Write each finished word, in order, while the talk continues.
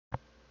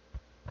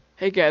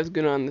Hey guys, what's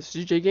going on? This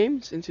is J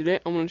Games, and today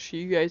I'm going to show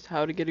you guys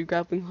how to get a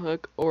grappling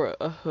hook or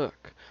a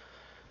hook,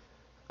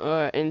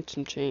 and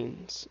some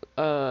chains.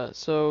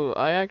 So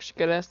I actually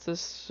got asked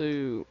this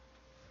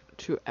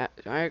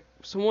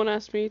someone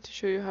asked me to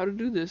show you how to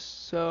do this,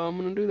 so I'm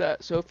going to do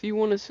that. So if you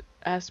want to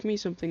ask me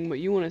something what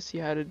you want to see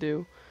how to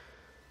do,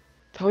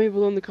 tell me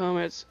below in the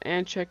comments,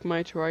 and check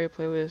my Terraria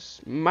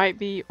playlist. Might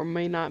be or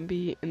may not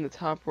be in the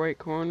top right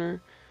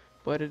corner,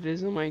 but it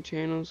is on my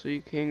channel, so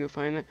you can go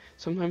find it.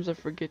 Sometimes I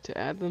forget to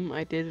add them.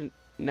 I did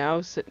now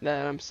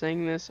that I'm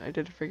saying this, I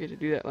did forget to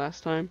do that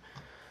last time.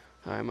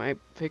 I might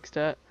fix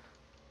that.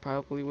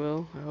 Probably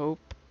will, I hope.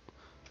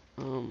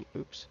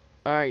 Oops.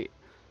 Alright,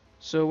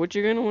 so what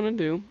you're gonna want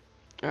to do.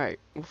 Alright,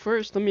 well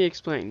first let me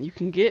explain. You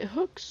can get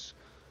hooks.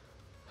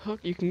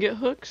 You can get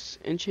hooks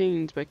and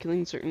chains by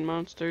killing certain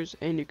monsters,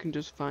 and you can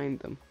just find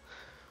them.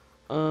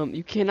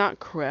 You cannot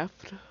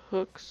craft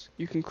hooks.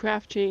 You can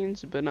craft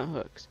chains, but not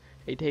hooks.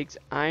 It takes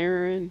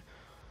iron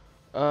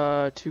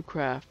to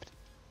craft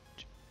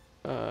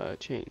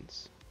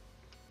chains,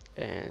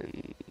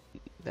 and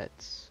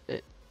that's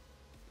it.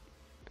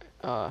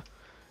 And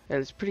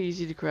it's pretty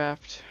easy to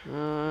craft.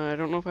 I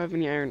don't know if I have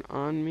any iron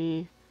on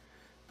me,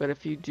 but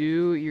if you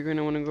do, you're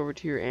gonna want to go over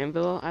to your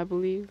anvil, I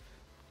believe.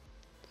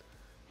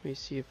 Let me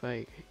see if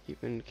I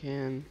even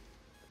can.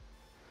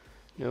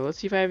 No, let's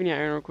see if I have any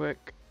iron real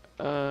quick.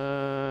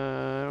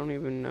 I don't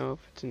even know if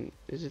it's in.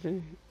 Is it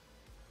in?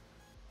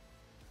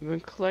 I've been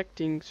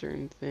collecting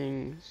certain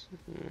things.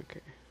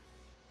 Okay.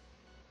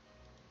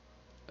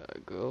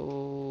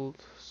 Gold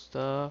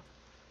stuff,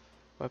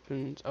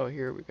 weapons. Oh,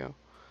 here we go.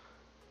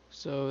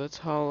 So that's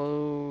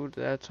hollowed.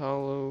 That's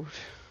hollowed.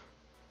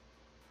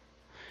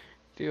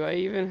 Do I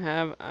even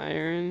have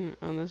iron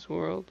on this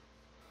world?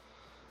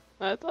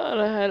 I thought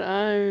I had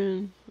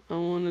iron. I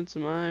wanted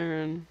some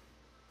iron.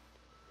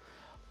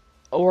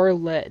 Or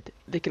lead.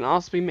 They can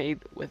also be made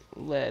with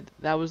lead.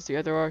 That was the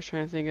other I was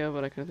trying to think of,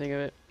 but I couldn't think of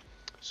it.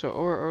 So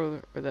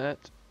or that.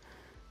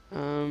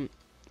 And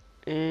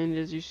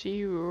as you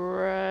see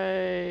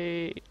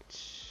right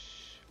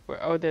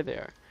oh, there they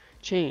are.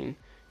 Chain.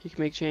 You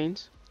can make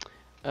chains.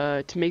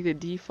 To make the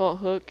default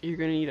hook, you're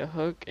gonna need a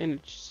hook and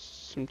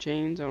some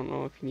chains. I don't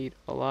know if you need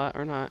a lot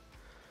or not.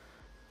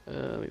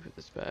 Let me put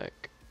this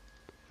back.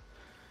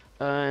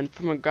 And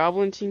from a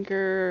goblin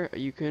tinker,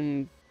 you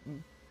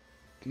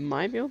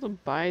might be able to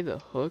buy the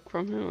hook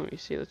from him. Let me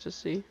see. Let's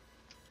just see.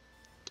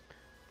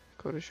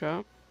 Go to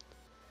shop.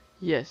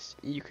 Yes,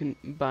 you can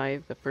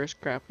buy the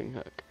first grappling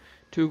hook.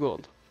 2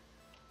 gold.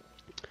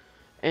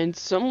 And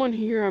someone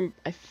here,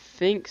 I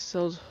think,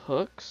 sells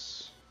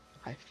hooks.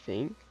 I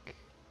think.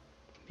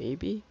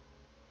 Maybe.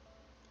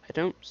 I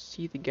don't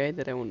see the guy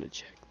that I want to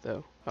check,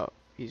 though. Oh,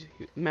 the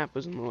map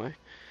was in the way.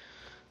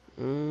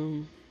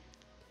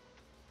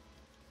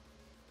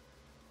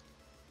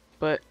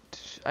 But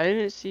I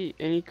didn't see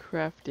any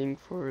crafting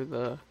for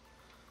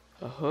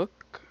a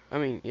hook. I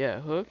mean, yeah,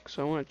 hook.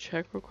 So I want to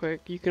check real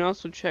quick. You can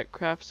also check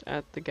crafts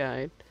at the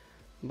guide,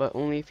 but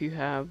only if you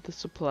have the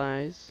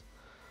supplies.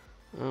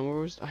 Where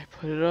was I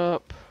put it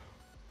up?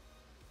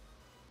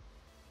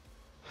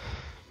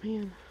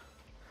 Man.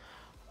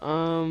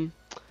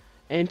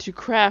 And to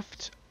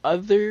craft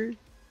other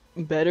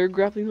better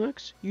grappling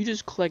hooks, you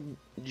just collect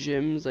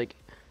gems, like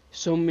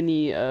so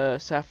many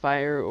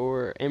sapphire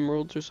or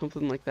emeralds or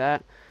something like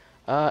that.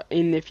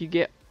 And if you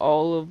get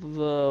all of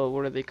the,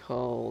 what are they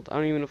called? I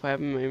don't even know if I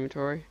have them in my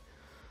inventory.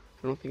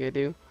 I don't think I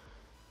do.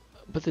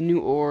 But the new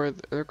ore,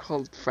 they're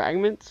called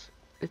fragments.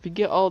 If you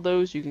get all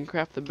those, you can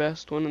craft the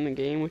best one in the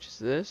game, which is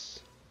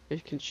this.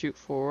 It can shoot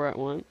 4 at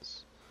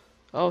once.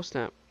 Oh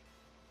snap.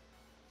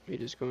 Let me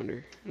just go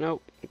under.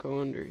 Nope.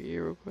 Go under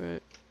here real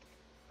quick.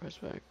 Press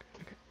back.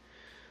 Okay.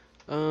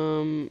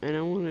 And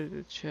I wanted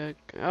to check.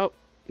 Oh,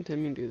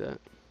 didn't mean to do that.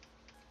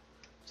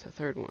 It's the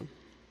 3rd one.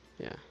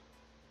 Yeah.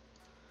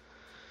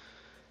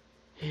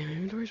 Yeah, my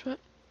inventory spot.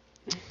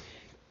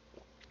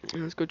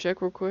 Let's go check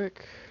real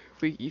quick.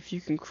 If you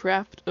can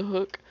craft a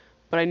hook,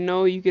 but I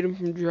know you get them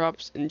from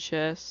drops and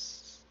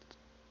chests.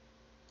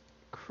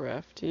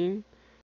 Crafting.